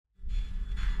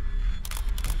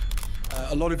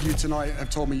A lot of you tonight have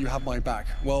told me you have my back.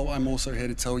 Well, I'm also here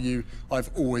to tell you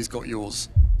I've always got yours.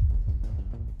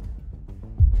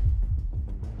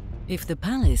 If the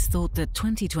palace thought that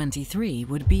 2023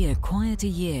 would be a quieter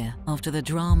year after the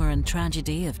drama and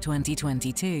tragedy of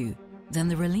 2022, then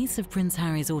the release of Prince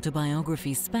Harry's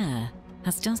autobiography Spare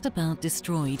has just about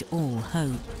destroyed all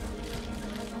hope.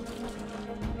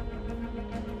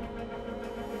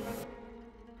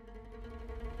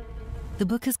 The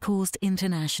book has caused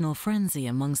international frenzy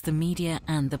amongst the media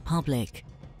and the public.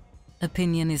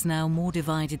 Opinion is now more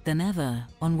divided than ever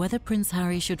on whether Prince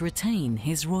Harry should retain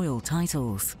his royal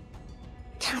titles.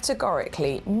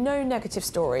 Categorically, no negative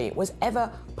story was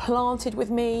ever planted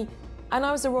with me, and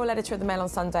I was the royal editor of the Mail on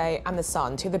Sunday and The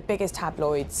Sun, two of the biggest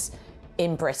tabloids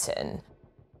in Britain.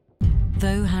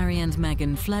 Though Harry and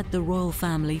Meghan fled the royal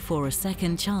family for a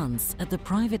second chance at the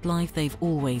private life they've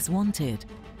always wanted,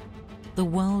 the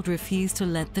world refused to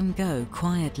let them go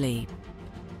quietly.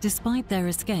 Despite their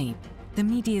escape, the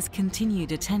media's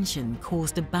continued attention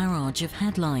caused a barrage of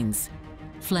headlines,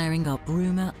 flaring up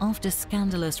rumour after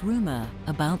scandalous rumour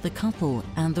about the couple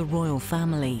and the royal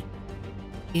family.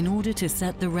 In order to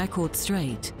set the record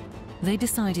straight, they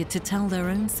decided to tell their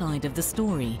own side of the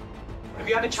story. Have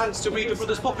you had a chance to read your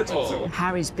brother's book at all?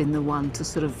 Harry's been the one to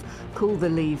sort of pull the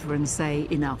lever and say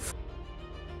enough.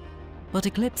 But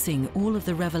eclipsing all of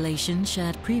the revelation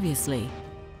shared previously,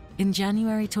 in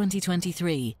January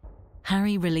 2023,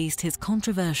 Harry released his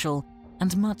controversial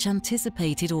and much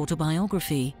anticipated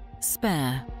autobiography,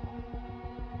 Spare.